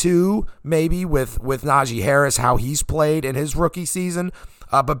T2 maybe with Najee Harris, how he's played in his rookie season.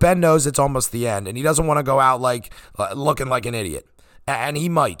 But Ben knows it's almost the end, and he doesn't want to go out looking like an idiot. And he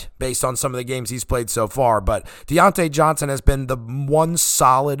might, based on some of the games he's played so far. But Deontay Johnson has been the one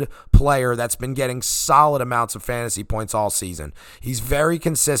solid player that's been getting solid amounts of fantasy points all season. He's very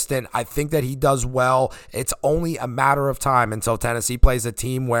consistent. I think that he does well. It's only a matter of time until Tennessee plays a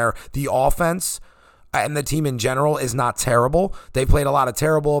team where the offense and the team in general is not terrible. They played a lot of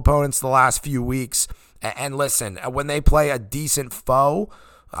terrible opponents the last few weeks. And listen, when they play a decent foe,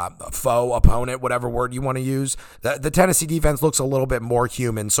 opponent, whatever word you want to use, the Tennessee defense looks a little bit more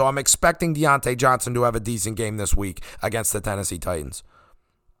human. So I'm expecting Deontay Johnson to have a decent game this week against the Tennessee Titans.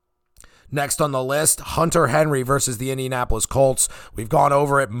 Next on the list, Hunter Henry versus the Indianapolis Colts. We've gone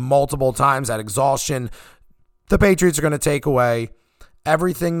over it multiple times at exhaustion. The Patriots are going to take away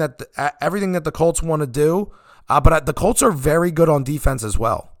everything that the Colts want to do, but the Colts are very good on defense as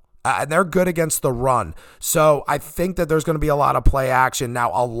well. And they're good against the run. So I think that there's going to be a lot of play action. Now,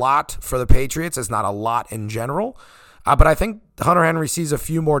 a lot for the Patriots is not a lot in general. But I think Hunter Henry sees a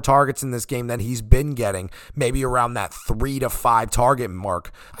few more targets in this game than he's been getting, maybe around that 3 to 5 target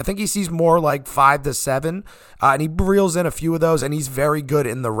mark. I think he sees more like 5 to 7, and he reels in a few of those, and he's very good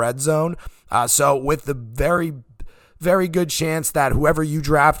in the red zone. So with the very good chance that whoever you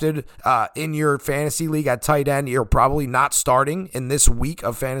drafted in your fantasy league at tight end, you're probably not starting in this week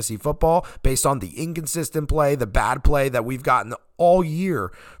of fantasy football based on the inconsistent play, the bad play that we've gotten all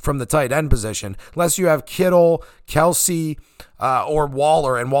year from the tight end position. Unless you have Kittle, Kelsey, or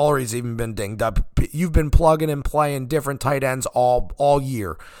Waller, and Waller has even been dinged up. You've been plugging and playing different tight ends all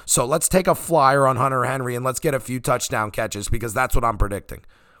year. So let's take a flyer on Hunter Henry and let's get a few touchdown catches because that's what I'm predicting.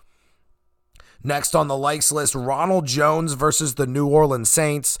 Next on the likes list, Ronald Jones versus the New Orleans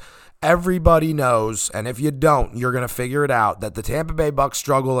Saints. Everybody knows, and if you don't, you're going to figure it out, that the Tampa Bay Bucs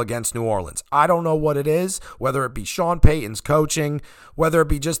struggle against New Orleans. I don't know what it is, whether it be Sean Payton's coaching, whether it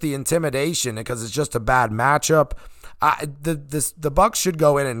be just the intimidation because it's just a bad matchup. The Bucs should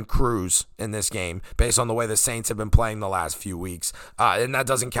go in and cruise in this game based on the way the Saints have been playing the last few weeks, and that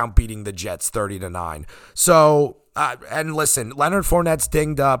doesn't count beating the Jets 30-9. So. And listen, Leonard Fournette's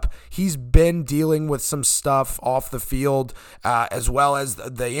dinged up. He's been dealing with some stuff off the field, as well as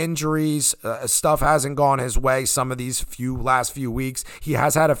the injuries. Stuff hasn't gone his way some of these last few weeks. He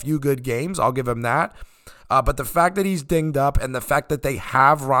has had a few good games. I'll give him that. But the fact that he's dinged up and the fact that they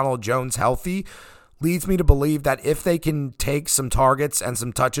have Ronald Jones healthy leads me to believe that if they can take some targets and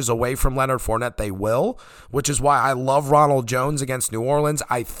some touches away from Leonard Fournette, they will, which is why I love Ronald Jones against New Orleans.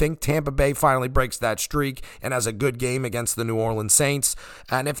 I think Tampa Bay finally breaks that streak and has a good game against the New Orleans Saints.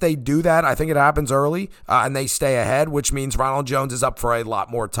 And if they do that, I think it happens early and they stay ahead, which means Ronald Jones is up for a lot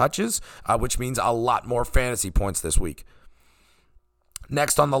more touches, which means a lot more fantasy points this week.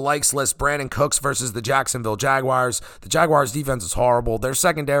 Next on the likes list, Brandon Cooks versus the Jacksonville Jaguars. The Jaguars' defense is horrible. Their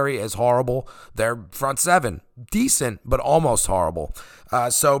secondary is horrible. Their front seven, decent, but almost horrible.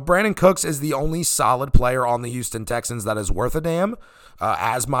 So Brandon Cooks is the only solid player on the Houston Texans that is worth a damn.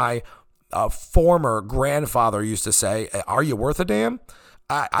 As my former grandfather used to say, are you worth a damn?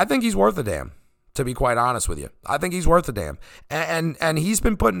 I think he's worth a damn. To be quite honest with you, I think he's worth a damn. And he's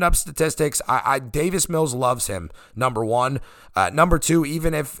been putting up statistics. Davis Mills loves him, number one. Number two,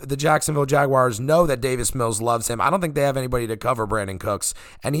 even if the Jacksonville Jaguars know that Davis Mills loves him, I don't think they have anybody to cover Brandon Cooks.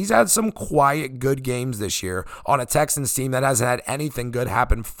 And he's had some quiet, good games this year on a Texans team that hasn't had anything good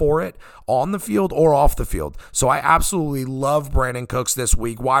happen for it on the field or off the field. So I absolutely love Brandon Cooks this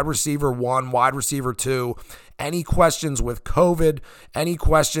week. Wide receiver 1, wide receiver 2. Any questions with COVID, any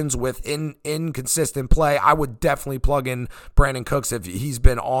questions with inconsistent play, I would definitely plug in Brandon Cooks if he's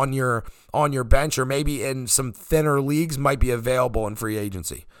been on your bench or maybe in some thinner leagues, might be available in free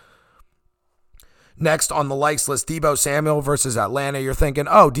agency. Next on the likes list, Deebo Samuel versus Atlanta. You're thinking,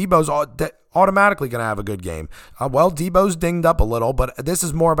 oh, Deebo's automatically going to have a good game. Well, Deebo's dinged up a little, but this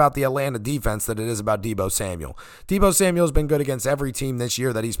is more about the Atlanta defense than it is about Deebo Samuel. Deebo Samuel's been good against every team this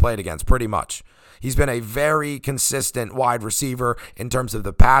year that he's played against, pretty much. He's been a very consistent wide receiver in terms of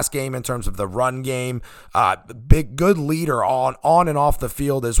the pass game, in terms of the run game. Good leader on and off the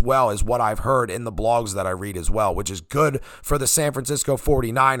field as well, is what I've heard in the blogs that I read as well, which is good for the San Francisco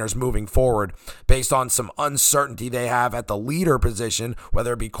 49ers moving forward based on some uncertainty they have at the leader position,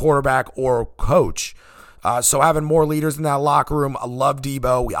 whether it be quarterback or coach. So having more leaders in that locker room, I love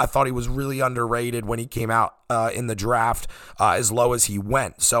Deebo. I thought he was really underrated when he came out in the draft as low as he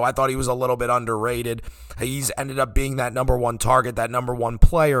went. So I thought he was a little bit underrated. He's ended up being that number one target, that number one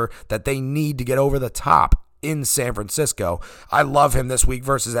player that they need to get over the top in San Francisco. I love him this week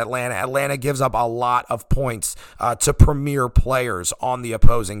versus Atlanta. Atlanta gives up a lot of points to premier players on the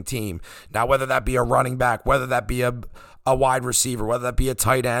opposing team. Now, whether that be a running back, whether that be a wide receiver, whether that be a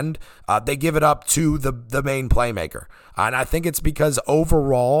tight end, they give it up to the main playmaker. And I think it's because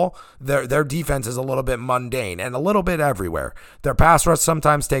overall, their defense is a little bit mundane and a little bit everywhere. Their pass rush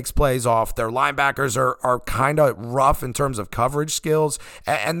sometimes takes plays off. Their linebackers are kind of rough in terms of coverage skills.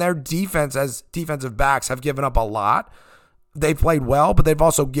 And their defense as defensive backs have given up a lot. They've played well, but they've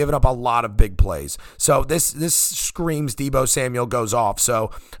also given up a lot of big plays. So this screams Deebo Samuel goes off.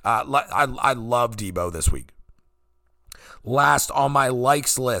 So I love Deebo this week. Last on my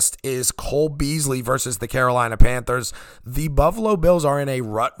likes list is Cole Beasley versus the Carolina Panthers. The Buffalo Bills are in a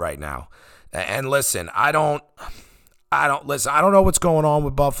rut right now. And listen, I don't know what's going on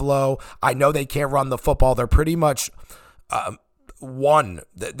with Buffalo. I know they can't run the football. They're pretty much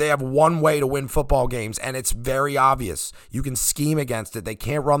they have one way to win football games, and it's very obvious. You can scheme against it. They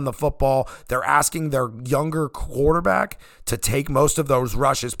can't run the football. They're asking their younger quarterback to take most of those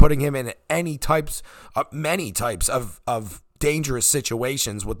rushes, putting him in many types of dangerous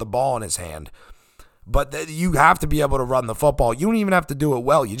situations with the ball in his hand. But you have to be able to run the football. You don't even have to do it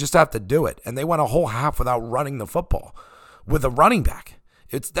well. You just have to do it. And they went a whole half without running the football with a running back.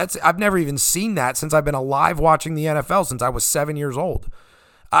 I've never even seen that since I've been alive watching the NFL since I was 7 years old.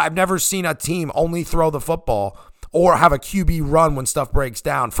 I've never seen a team only throw the football or have a QB run when stuff breaks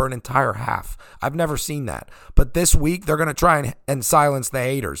down for an entire half. I've never seen that. But this week, they're going to try and silence the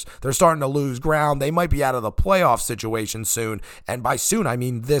haters. They're starting to lose ground. They might be out of the playoff situation soon. And by soon, I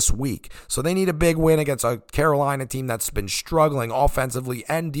mean this week. So they need a big win against a Carolina team that's been struggling offensively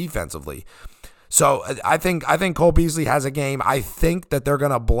and defensively. So I think Cole Beasley has a game. I think that they're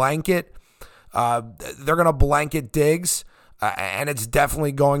going to blanket. Diggs, and it's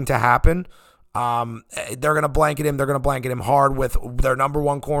definitely going to happen. They're going to blanket him. They're going to blanket him hard with their number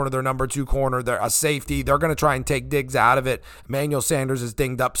one corner, their number two corner, a safety. They're going to try and take Diggs out of it. Emmanuel Sanders is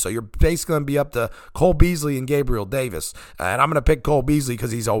dinged up, so you're basically going to be up to Cole Beasley and Gabriel Davis. And I'm going to pick Cole Beasley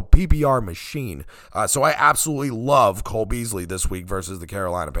because he's a PPR machine. So I absolutely love Cole Beasley this week versus the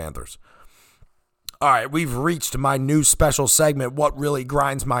Carolina Panthers. All right, we've reached my new special segment, What Really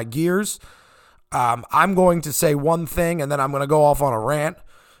Grinds My Gears. I'm going to say one thing, and then I'm going to go off on a rant.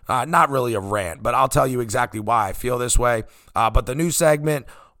 Not really a rant, but I'll tell you exactly why I feel this way. But the new segment,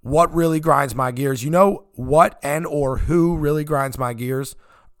 What Really Grinds My Gears. You know what and or who really grinds my gears?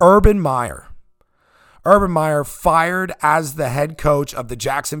 Urban Meyer. Urban Meyer fired as the head coach of the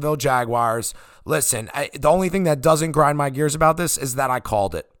Jacksonville Jaguars. Listen, the only thing that doesn't grind my gears about this is that I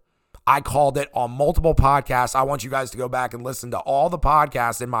called it. I called it on multiple podcasts. I want you guys to go back and listen to all the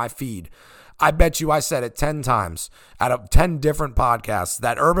podcasts in my feed. I bet you I said it 10 times out of 10 different podcasts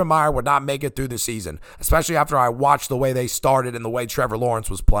that Urban Meyer would not make it through the season, especially after I watched the way they started and the way Trevor Lawrence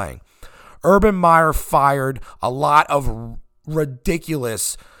was playing. Urban Meyer fired a lot of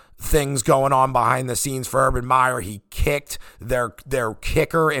ridiculous things going on behind the scenes for Urban Meyer. He kicked their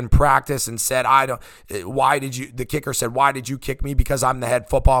kicker in practice and said, the kicker said, why did you kick me? Because I'm the head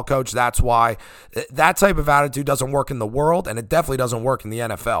football coach. That's why. That type of attitude doesn't work in the world, and it definitely doesn't work in the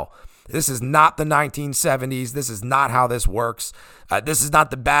NFL. This is not the 1970s. This is not how this works. This is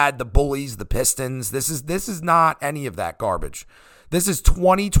not the bullies, the Pistons. This is not any of that garbage. This is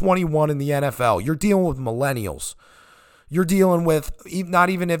 2021 in the NFL. You're dealing with millennials. You're dealing with, not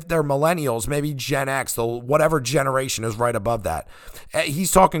even if they're millennials, maybe Gen X, whatever generation is right above that.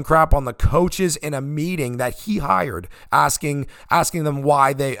 He's talking crap on the coaches in a meeting that he hired, asking them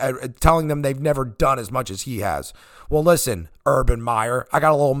why telling them they've never done as much as he has. Well, listen, Urban Meyer, I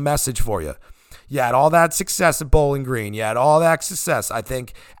got a little message for you. You had all that success at Bowling Green. You had all that success, I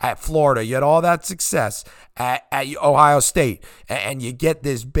think, at Florida. You had all that success at Ohio State. And you get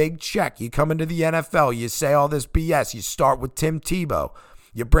this big check. You come into the NFL. You say all this BS. You start with Tim Tebow.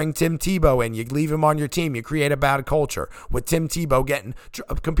 You bring Tim Tebow in. You leave him on your team. You create a bad culture. With Tim Tebow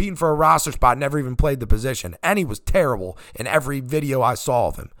competing for a roster spot, never even played the position. And he was terrible in every video I saw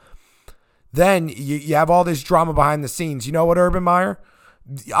of him. Then you have all this drama behind the scenes. You know what, Urban Meyer?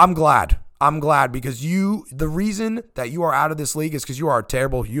 I'm glad because the reason that you are out of this league is because you are a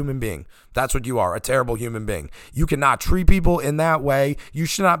terrible human being. That's what you are, a terrible human being. You cannot treat people in that way. You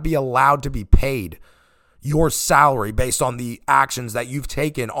should not be allowed to be paid your salary based on the actions that you've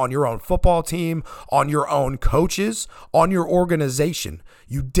taken on your own football team, on your own coaches, on your organization.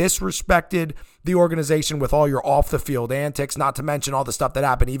 You disrespected the organization with all your off-the-field antics, not to mention all the stuff that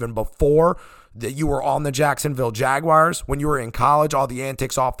happened even before that you were on the Jacksonville Jaguars. When you were in college, all the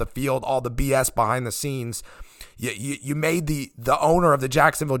antics off the field, all the BS behind the scenes. You made the owner of the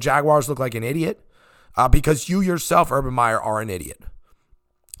Jacksonville Jaguars look like an idiot because you yourself, Urban Meyer, are an idiot.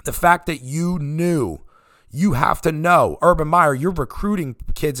 The fact that you knew, you have to know, Urban Meyer, you're recruiting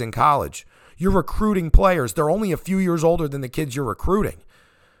kids in college. You're recruiting players. They're only a few years older than the kids you're recruiting.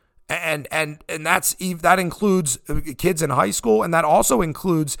 And that includes kids in high school, and that also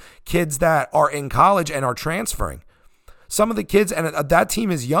includes kids that are in college and are transferring. Some of the kids, and that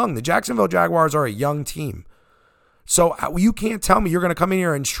team is young. The Jacksonville Jaguars are a young team. So you can't tell me you're going to come in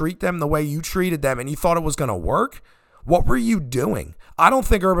here and treat them the way you treated them and you thought it was going to work. What were you doing? I don't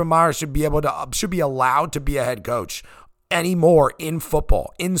think Urban Meyer should be allowed to be a head coach anymore in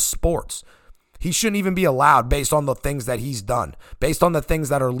football, in sports. He shouldn't even be allowed based on the things that he's done, based on the things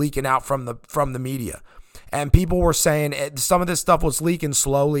that are leaking out from the media. And people were saying some of this stuff was leaking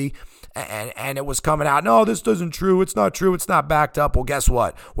slowly and it was coming out. No, this isn't true. It's not true. It's not backed up. Well, guess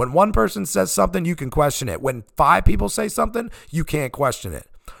what? When one person says something, you can question it. When 5 people say something, you can't question it.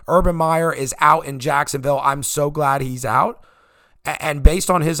 Urban Meyer is out in Jacksonville. I'm so glad he's out. And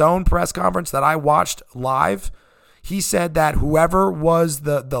based on his own press conference that I watched live, he said that whoever was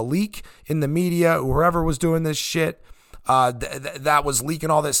the leak in the media, whoever was doing this shit, that was leaking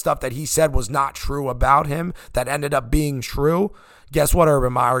all this stuff that he said was not true about him, that ended up being true. Guess what,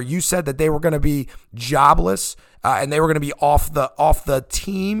 Urban Meyer? You said that they were going to be jobless and they were going to be off the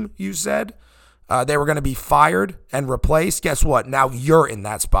team, you said. They were going to be fired and replaced. Guess what? Now you're in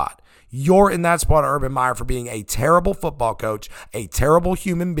that spot. You're in that spot, Urban Meyer, for being a terrible football coach, a terrible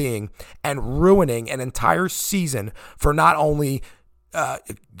human being, and ruining an entire season for not only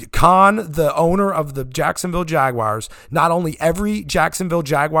Khan, the owner of the Jacksonville Jaguars, not only every Jacksonville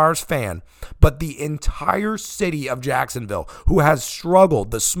Jaguars fan, but the entire city of Jacksonville, who has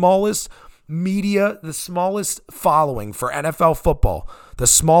struggled, the smallest media, the smallest following for NFL football, the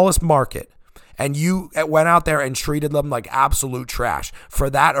smallest market. and you went out there and treated them like absolute trash.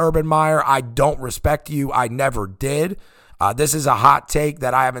 For that, Urban Meyer, I don't respect you. I never did. This is a hot take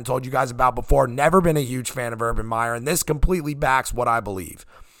that I haven't told you guys about before. Never been a huge fan of Urban Meyer, and this completely backs what I believe.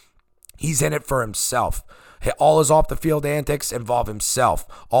 He's in it for himself. All his off-the-field antics involve himself.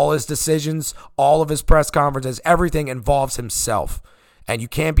 All his decisions, all of his press conferences, everything involves himself. And you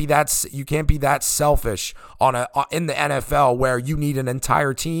can't be that selfish in the NFL, where you need an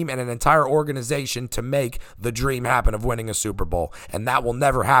entire team and an entire organization to make the dream happen of winning a Super Bowl. And that will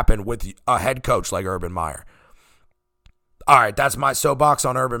never happen with a head coach like Urban Meyer. All right, that's my soapbox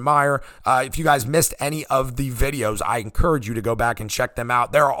on Urban Meyer. If you guys missed any of the videos, I encourage you to go back and check them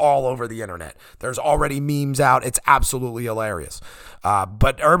out. They're all over the internet. There's already memes out. It's absolutely hilarious.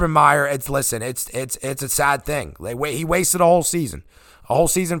 But Urban Meyer, it's a sad thing. He wasted a whole season. A whole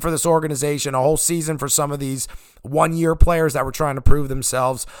season for this organization, a whole season for some of these one-year players that were trying to prove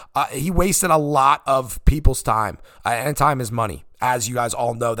themselves. He wasted a lot of people's time, and time is money. As you guys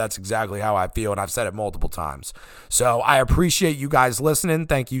all know, that's exactly how I feel, and I've said it multiple times. So I appreciate you guys listening.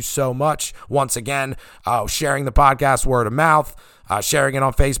 Thank you so much. Once again, sharing the podcast word of mouth, sharing it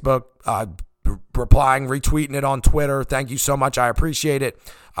on Facebook, replying, retweeting it on Twitter. Thank you so much. I appreciate it.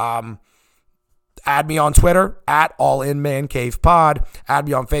 Add me on Twitter at AllInManCavePod. Add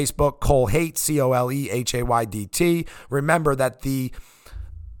me on Facebook, Cole Haidt, ColeHaydt. Remember that the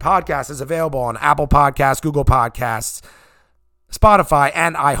podcast is available on Apple Podcasts, Google Podcasts, Spotify,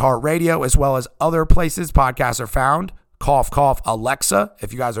 and iHeartRadio, as well as other places podcasts are found. Cough, cough, Alexa.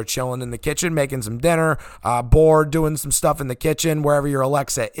 If you guys are chilling in the kitchen, making some dinner, bored, doing some stuff in the kitchen, wherever your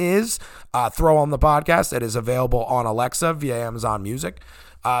Alexa is, throw on the podcast. It is available on Alexa via Amazon Music.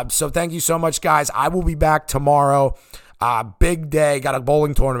 So thank you so much, guys. I will be back tomorrow. Big day. Got a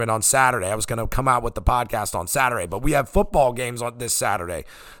bowling tournament on Saturday. I was going to come out with the podcast on Saturday, but we have football games on this Saturday.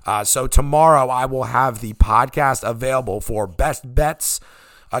 So tomorrow I will have the podcast available for best bets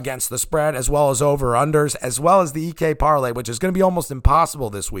against the spread, as well as over-unders, as well as the EK parlay, which is going to be almost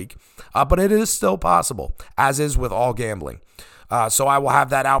impossible this week. But it is still possible, as is with all gambling. So I will have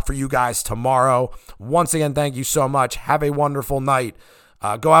that out for you guys tomorrow. Once again, thank you so much. Have a wonderful night.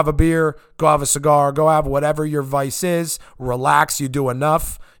 Go have a beer, go have a cigar, go have whatever your vice is. Relax. You do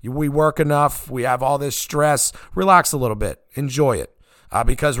enough. We work enough. We have all this stress. Relax a little bit. Enjoy it.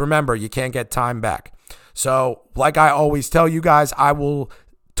 Because remember, you can't get time back. So like I always tell you guys, I will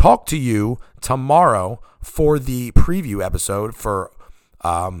talk to you tomorrow for the preview episode for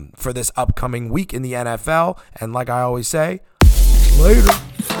this upcoming week in the NFL. And like I always say, later.